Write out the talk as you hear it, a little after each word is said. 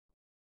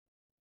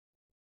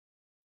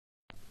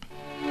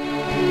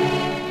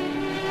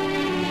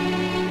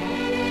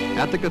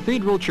At the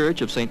Cathedral Church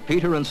of St.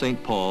 Peter and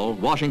St. Paul,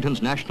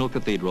 Washington's National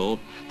Cathedral,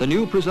 the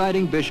new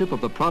presiding bishop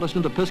of the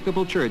Protestant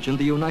Episcopal Church in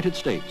the United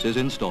States is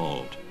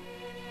installed.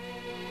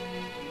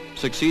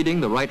 Succeeding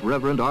the Right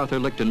Reverend Arthur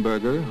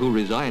Lichtenberger, who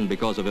resigned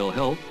because of ill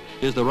health,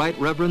 is the Right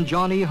Reverend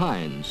John E.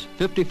 Hines,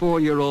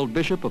 54-year-old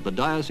bishop of the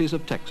Diocese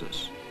of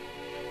Texas.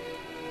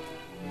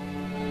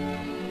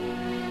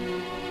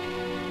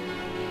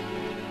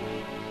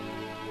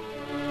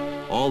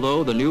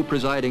 Although the new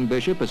presiding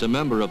bishop is a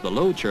member of the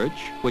Low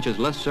Church, which is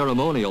less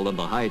ceremonial than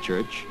the High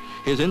Church,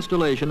 his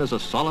installation is a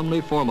solemnly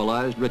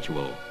formalized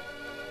ritual.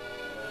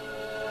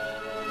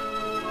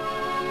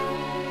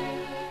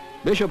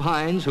 Bishop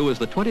Hines, who is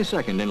the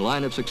 22nd in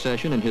line of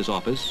succession in his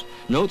office,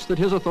 notes that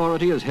his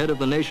authority as head of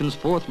the nation's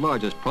fourth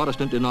largest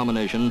Protestant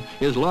denomination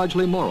is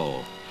largely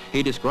moral.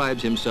 He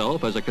describes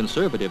himself as a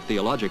conservative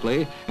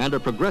theologically and a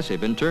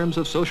progressive in terms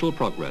of social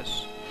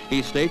progress.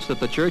 He states that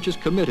the church is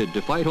committed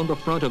to fight on the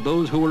front of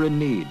those who are in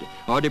need,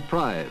 are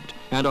deprived,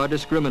 and are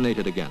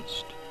discriminated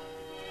against.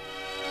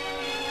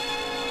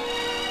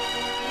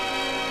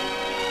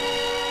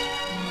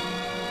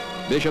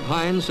 Bishop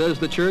Hines says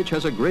the church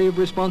has a grave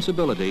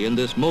responsibility in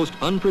this most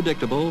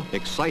unpredictable,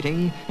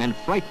 exciting, and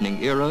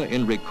frightening era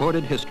in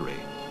recorded history.